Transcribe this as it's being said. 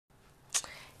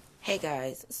Hey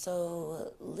guys,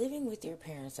 so living with your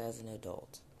parents as an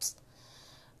adult.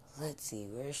 Let's see,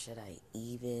 where should I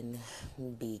even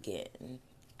begin?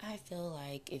 I feel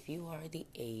like if you are the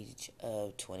age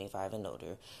of 25 and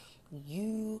older,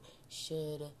 you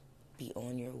should be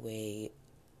on your way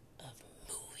of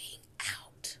moving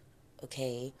out.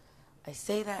 Okay? I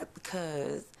say that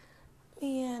because,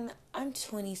 man, I'm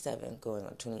 27 going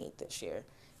on 28 this year.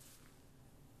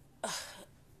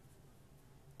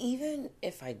 Even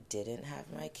if I didn't have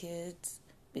my kids,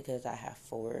 because I have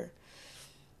four,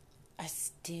 I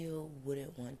still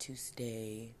wouldn't want to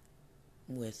stay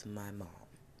with my mom.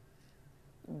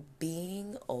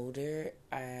 Being older,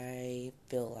 I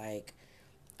feel like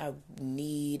I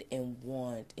need and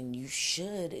want, and you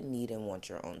should need and want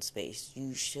your own space.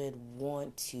 You should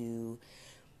want to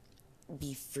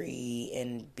be free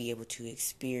and be able to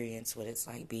experience what it's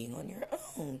like being on your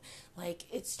own. Like,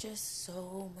 it's just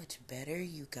so much better,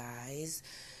 you guys.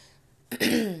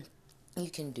 You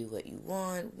can do what you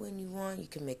want when you want. You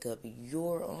can make up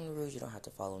your own rules. You don't have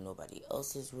to follow nobody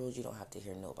else's rules. You don't have to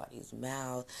hear nobody's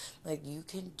mouth. Like, you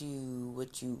can do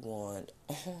what you want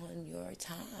on your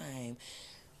time.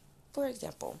 For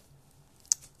example,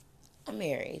 I'm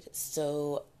married,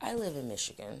 so I live in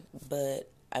Michigan, but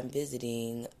I'm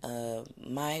visiting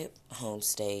my home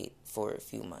state for a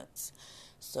few months.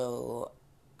 So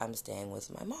I'm staying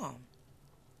with my mom.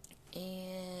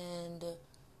 And you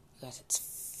guys,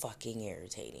 it's fucking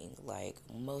irritating. Like,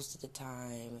 most of the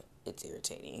time, it's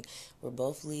irritating. We're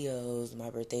both Leos. My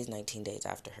birthday's 19 days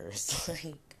after hers.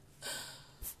 Like,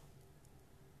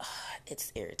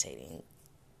 it's irritating.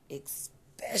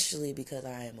 Especially because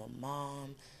I am a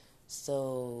mom.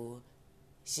 So,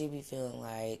 she be feeling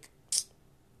like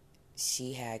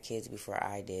she had kids before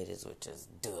I did, which is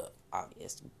duh,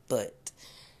 obvious. But,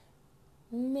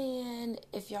 man,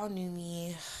 if y'all knew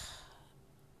me,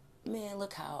 man,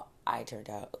 look how I turned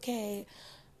out. Okay,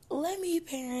 let me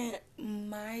parent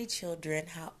my children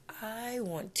how I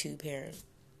want to parent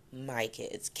my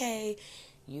kids. Okay,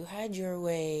 you had your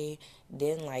way,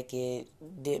 didn't like it,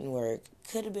 didn't work,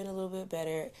 could have been a little bit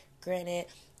better. Granted,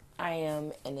 I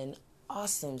am in an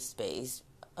awesome space.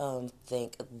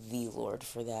 Thank the Lord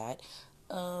for that.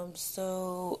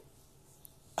 So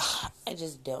I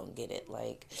just don't get it.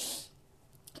 Like,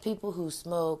 people who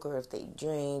smoke, or if they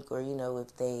drink, or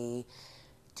if they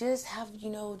just have,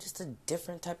 just a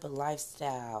different type of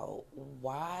lifestyle,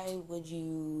 why would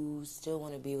you still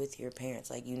want to be with your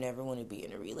parents? Like, you never want to be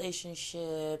in a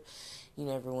relationship, you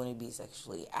never want to be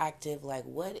sexually active. Like,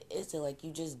 what is it? Like,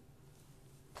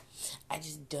 I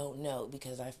just don't know,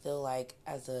 because I feel like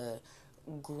as a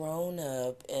grown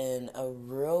up and a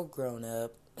real grown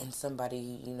up, and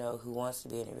somebody, who wants to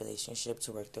be in a relationship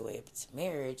to work their way up to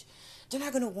marriage, they're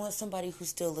not going to want somebody who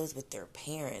still lives with their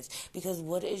parents. Because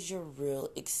what is your real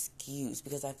excuse?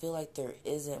 Because I feel like there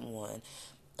isn't one.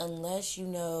 Unless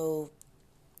you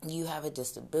have a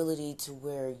disability to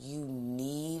where you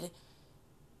need,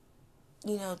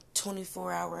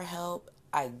 24-hour help,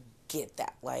 I get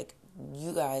that. Like,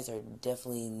 you guys are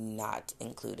definitely not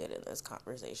included in this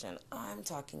conversation. I'm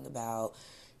talking about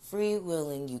free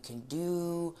willing. You can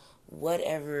do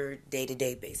whatever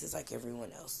day-to-day basis like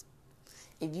everyone else.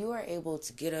 If you are able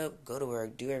to get up, go to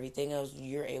work, do everything else,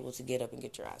 you're able to get up and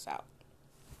get your ass out.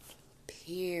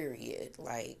 Period.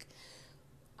 Like,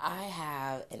 I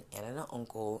have an aunt and an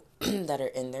uncle that are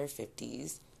in their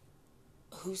 50s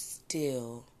who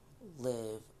still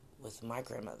live with my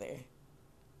grandmother,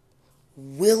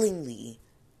 willingly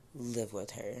live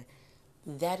with her.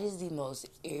 That is the most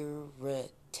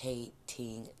irritating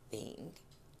thing.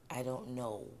 I don't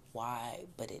know why,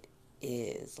 but it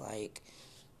is. Like,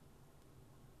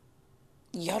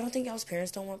 y'all don't think y'all's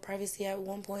parents don't want privacy at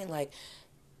one point? Like,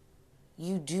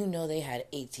 you do know they had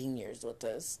 18 years with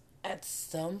us. At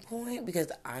some point,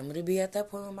 because I'm going to be at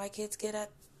that point when my kids get at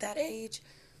that age,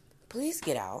 please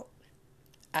get out.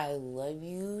 I love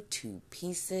you to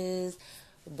pieces,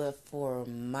 but for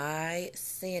my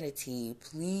sanity,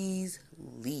 please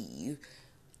leave.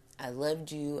 I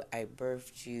loved you. I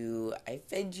birthed you. I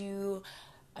fed you.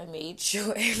 I made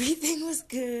sure everything was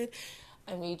good.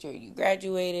 I made sure you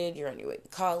graduated. You're on your way to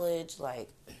college. Like,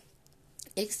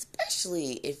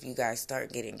 especially if you guys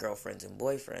start getting girlfriends and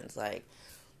boyfriends. Like,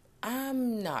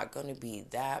 I'm not going to be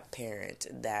that parent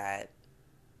that,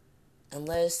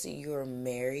 unless you're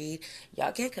married,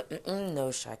 y'all can't come. No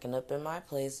shacking up in my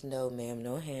place. No, ma'am.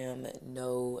 No ham.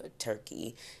 No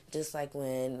turkey. Just like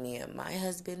when me and my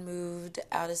husband moved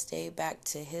out of state back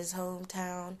to his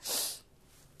hometown,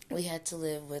 we had to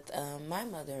live with my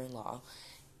mother-in-law.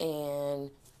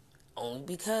 And Only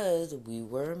because we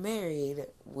were married,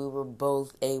 we were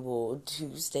both able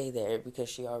to stay there because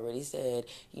she already said,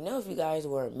 if you guys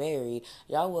weren't married,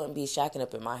 y'all wouldn't be shacking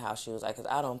up in my house. She was like,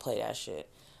 because I don't play that shit.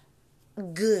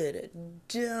 Good.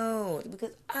 Don't.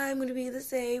 Because I'm going to be the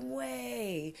same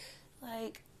way.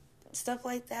 Like, stuff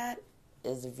like that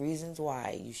is the reasons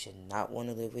why you should not want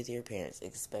to live with your parents,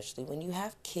 especially when you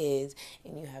have kids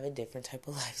and you have a different type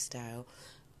of lifestyle.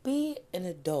 Be an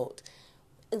adult.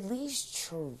 At least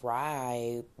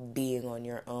try being on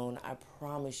your own. I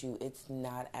promise you, it's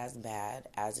not as bad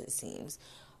as it seems.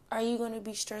 Are you going to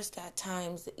be stressed at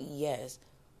times? Yes.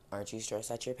 Aren't you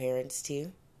stressed at your parents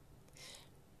too?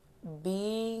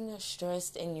 Being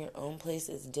stressed in your own place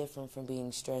is different from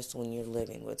being stressed when you're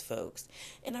living with folks.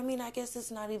 And I mean, I guess it's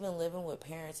not even living with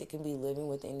parents. It can be living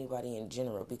with anybody in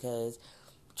general because,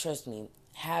 trust me,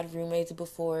 had roommates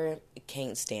before,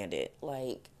 can't stand it.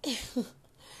 Like,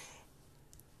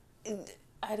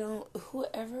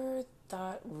 whoever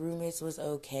thought roommates was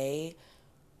okay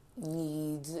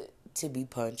needs to be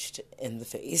punched in the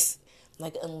face.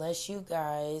 Like, unless you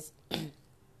guys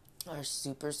are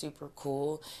super, super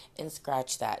cool, and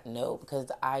scratch that. No,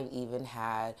 because I've even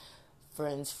had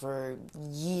friends for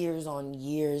years on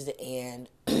years and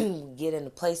get in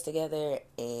a place together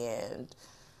and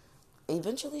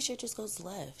eventually shit just goes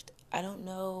left. I don't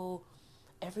know.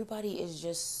 Everybody is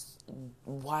just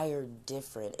wired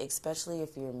different, especially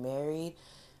if you're married.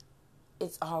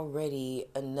 It's already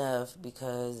enough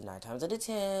because 9 times out of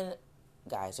 10,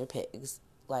 guys are pigs.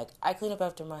 Like, I clean up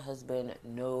after my husband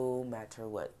no matter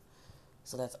what.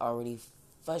 So that's already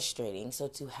frustrating. So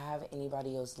to have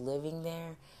anybody else living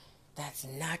there that's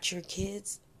not your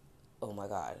kids, oh my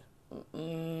God.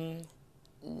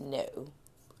 No,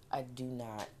 I do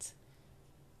not.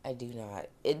 I do not.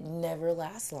 It never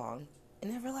lasts long. It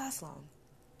never lasts long.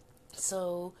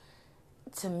 So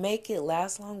to make it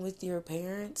last long with your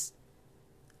parents,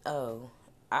 oh,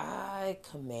 I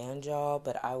command y'all,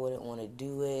 but I wouldn't want to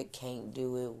do it, can't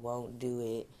do it, won't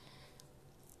do it.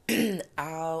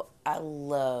 I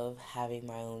love having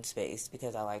my own space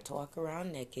because I like to walk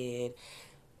around naked.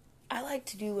 I like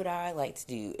to do what I like to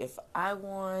do. If I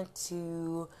want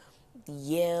to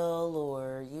yell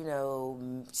or,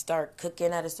 start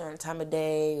cooking at a certain time of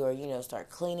day or, start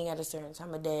cleaning at a certain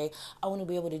time of day, I want to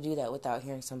be able to do that without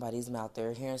hearing somebody's mouth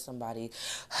or hearing somebody,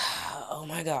 oh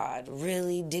my God,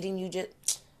 really? Didn't you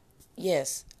just...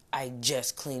 Yes, I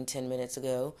just cleaned 10 minutes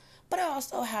ago, but I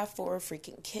also have 4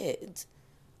 freaking kids.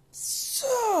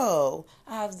 So,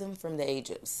 I have them from the age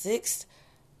of 6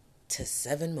 to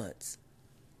 7 months.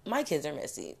 My kids are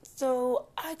messy, so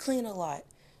I clean a lot.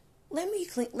 Let me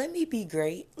clean. Let me be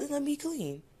great. Let me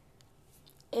clean.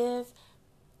 If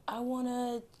I want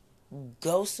to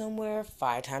go somewhere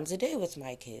 5 times a day with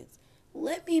my kids,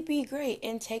 let me be great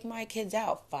and take my kids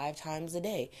out 5 times a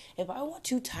day. If I want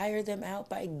to tire them out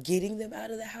by getting them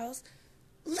out of the house,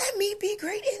 let me be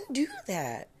great and do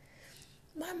that.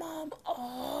 My mom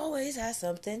always has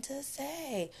something to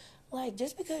say. Like,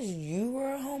 just because you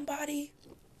were a homebody,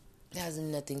 that has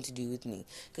nothing to do with me.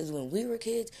 Because when we were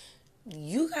kids,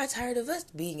 you got tired of us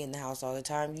being in the house all the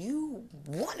time. You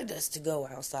wanted us to go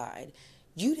outside.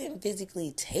 You didn't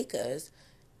physically take us,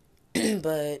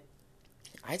 but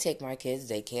I take my kids.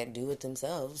 They can't do it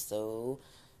themselves. So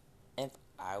if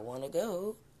I want to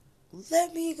go,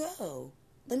 let me go.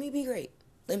 Let me be great.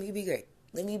 Let me be great.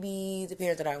 Let me be the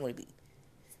parent that I want to be.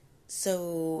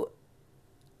 So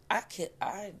I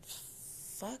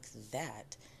fuck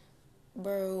that.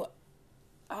 Bro,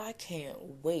 I can't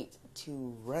wait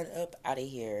to run up out of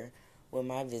here when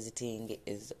my visiting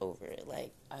is over.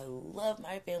 Like, I love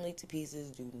my family to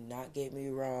pieces. Do not get me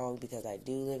wrong, because I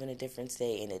do live in a different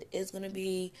state, and it is going to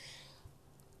be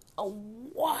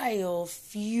a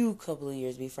few couple of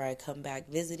years before I come back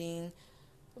visiting.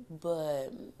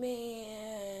 But,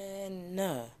 man,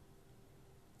 nah.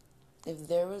 If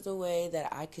there was a way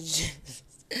that I could just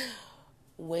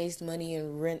waste money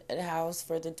and rent a house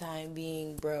for the time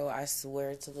being, bro, I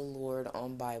swear to the Lord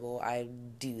on Bible,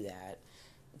 I'd do that.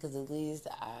 Because at least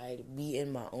I'd be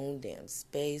in my own damn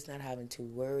space, not having to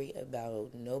worry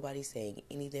about nobody saying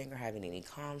anything or having any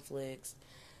conflicts.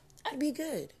 I'd be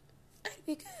good. I'd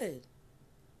be good.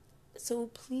 So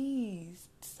please,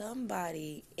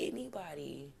 somebody,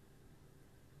 anybody,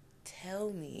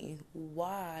 tell me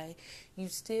why you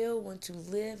still want to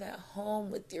live at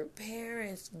home with your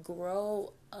parents.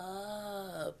 Grow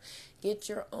up. Get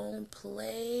your own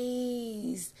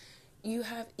place. You've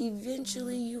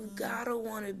gotta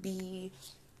want to be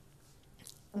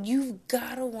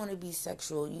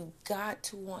sexual. You've got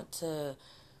to want to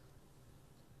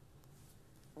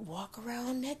walk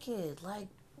around naked. Like,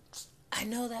 I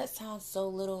know that sounds so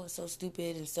little and so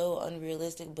stupid and so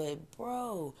unrealistic, but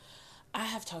bro, I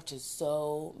have talked to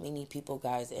so many people,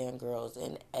 guys and girls,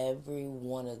 and every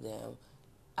one of them,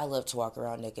 I love to walk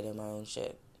around naked in my own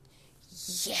shit.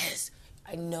 Yes,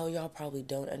 I know y'all probably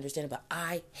don't understand, but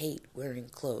I hate wearing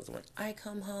clothes. When I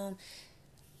come home,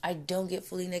 I don't get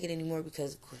fully naked anymore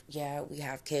because, yeah, we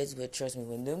have kids, but trust me,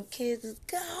 when them kids is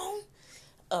gone,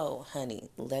 oh, honey,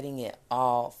 letting it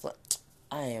all flow.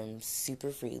 I am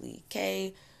super freely,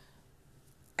 okay?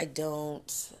 I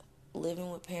don't, living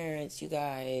with parents, you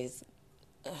guys,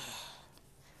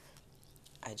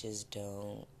 I just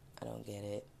don't, I don't get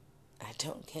it. I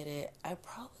don't get it. I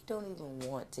probably don't even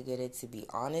want to get it, to be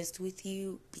honest with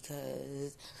you,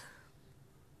 because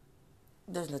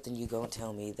there's nothing you gonna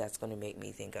tell me that's gonna make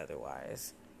me think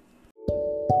otherwise.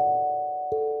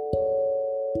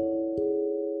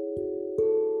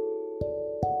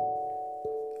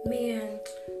 Man,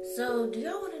 so do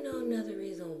y'all want to know another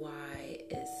reason why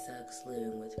it sucks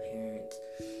living with parents?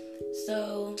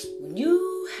 So, when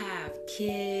you have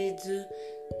kids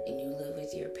and you live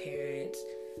with your parents,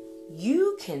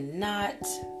 you cannot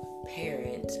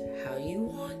parent how you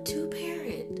want to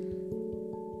parent.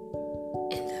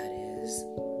 And that is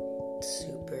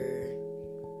super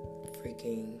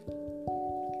freaking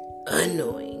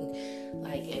annoying.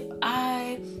 Like, if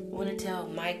I want to tell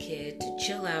my kid to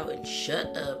chill out and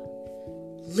shut up,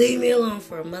 leave me alone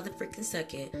for a motherfucking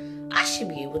second, I should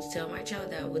be able to tell my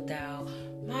child that without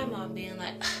my mom being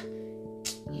like,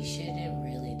 you shouldn't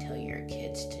really tell your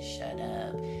kids to shut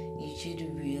up. You should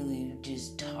really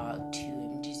just talk to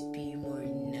him, just be more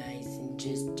nice and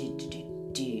just do.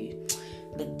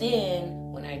 But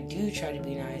then, when I do try to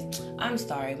be nice, I'm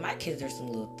sorry, my kids are some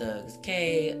little thugs,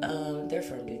 okay? They're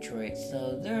from Detroit,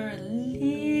 so they're a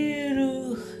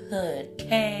little hood,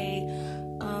 okay?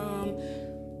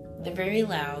 They're very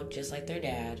loud, just like their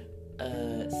dad.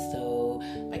 So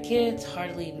my kids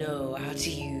hardly know how to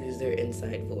use their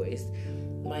inside voice.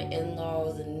 My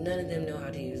in-laws, none of them know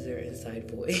how to use their inside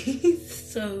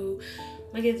voice. So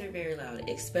my kids are very loud,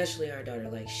 especially our daughter.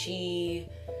 Like,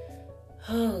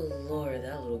 oh Lord,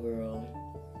 that little girl,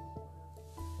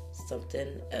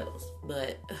 something else.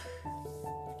 But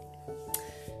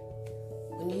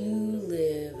when you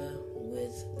live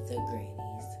with the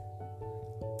grannies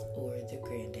or the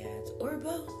granddads or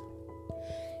both,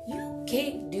 you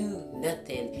can't do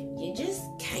nothing. You just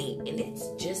can't, and it's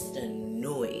just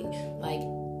annoying. Like,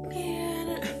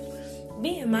 man,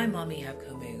 me and my mommy have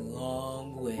come a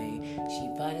long way. She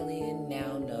finally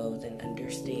now knows and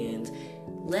understands.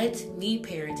 Let me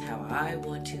parent how I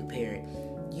want to parent.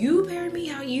 You parent me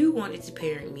how you wanted to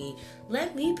parent me.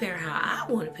 Let me parent how I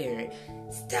want to parent.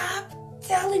 Stop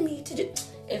telling me to do.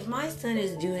 If my son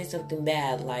is doing something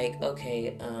bad, like,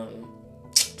 okay,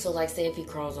 so, like, say if he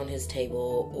crawls on his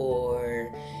table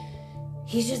or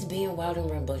he's just being wild and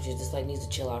rambunctious, just, like, needs to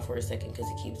chill out for a second because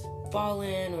he keeps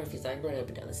falling, or if he's, like, running up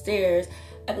and down the stairs,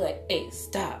 I'd be like, hey,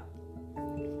 stop.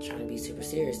 I'm trying to be super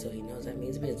serious so he knows that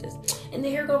means business. And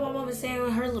then here go my mama saying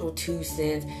her little 2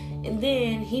 cents, and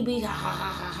then he be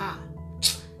ha.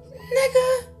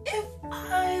 Nigga, if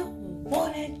I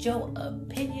wanted your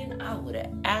opinion, I would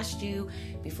have asked you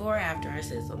before or after I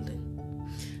said something.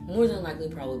 More than likely,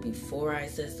 probably before I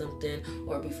said something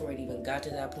or before it even got to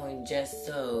that point, just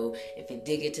so if it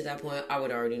did get to that point, I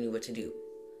would already knew what to do.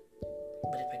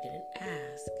 But if I didn't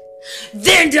ask,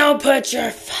 then don't put your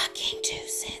fucking 2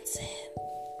 cents in.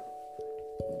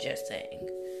 Just saying.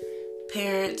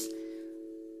 Parents,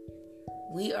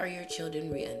 we are your children.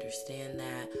 We understand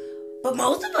that. But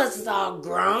most of us is all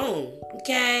grown,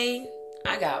 okay?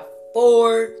 I got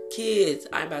 4 kids.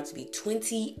 I'm about to be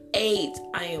 28.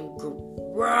 I am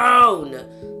grown.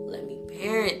 Let me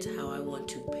parent how I want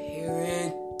to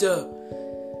parent.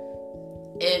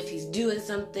 If he's doing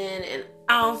something and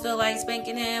I don't feel like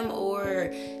spanking him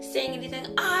or saying anything,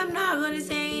 I'm not going to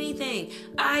say anything.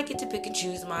 I get to pick and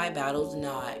choose my battles,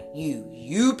 not you.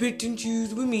 You picked and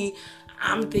choose with me.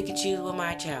 I'm pick and choose with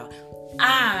my child.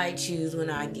 I choose when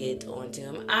I get onto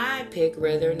him. I pick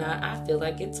whether or not I feel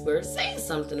like it's worth saying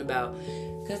something about.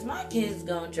 Because my kids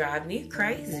gonna drive me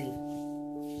crazy.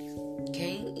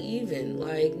 Can't even.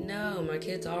 Like, no, my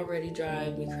kids already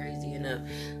drive me crazy enough.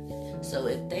 So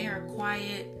if they are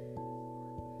quiet,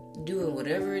 doing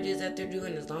whatever it is that they're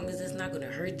doing, as long as it's not going to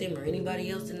hurt them or anybody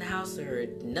else in the house or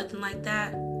nothing like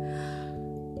that,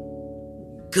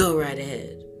 go right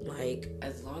ahead. Like,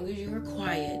 as long as you're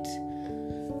quiet,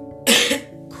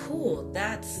 cool,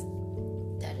 that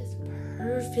is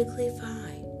perfectly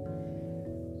fine.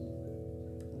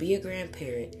 Be a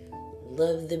grandparent.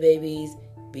 Love the babies.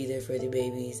 Be there for the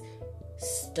babies.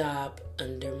 Stop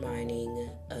undermining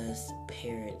us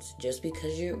parents. Just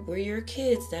because we're your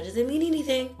kids, that doesn't mean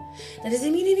anything. That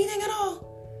doesn't mean anything at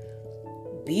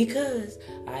all. Because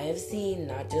I have seen,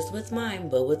 not just with mine,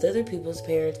 but with other people's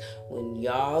parents, when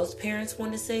y'all's parents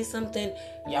want to say something,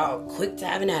 y'all quick to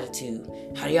have an attitude.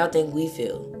 How do y'all think we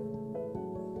feel?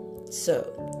 So,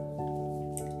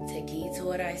 take heed to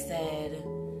what I said.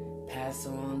 Pass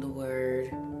on the word.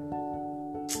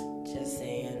 Just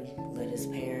saying, let us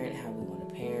parent how we want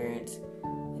to parent.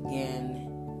 Again,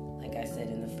 like I said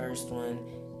in the first one,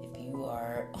 if you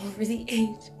are over the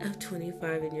age of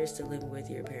 25 and you're still living with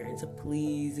your parents,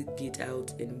 please get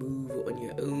out and move on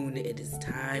your own. It is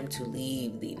time to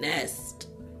leave the nest.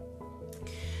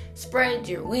 Spread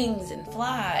your wings and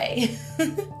fly.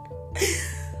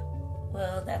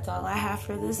 Well, that's all I have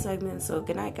for this segment, so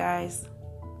good night, guys.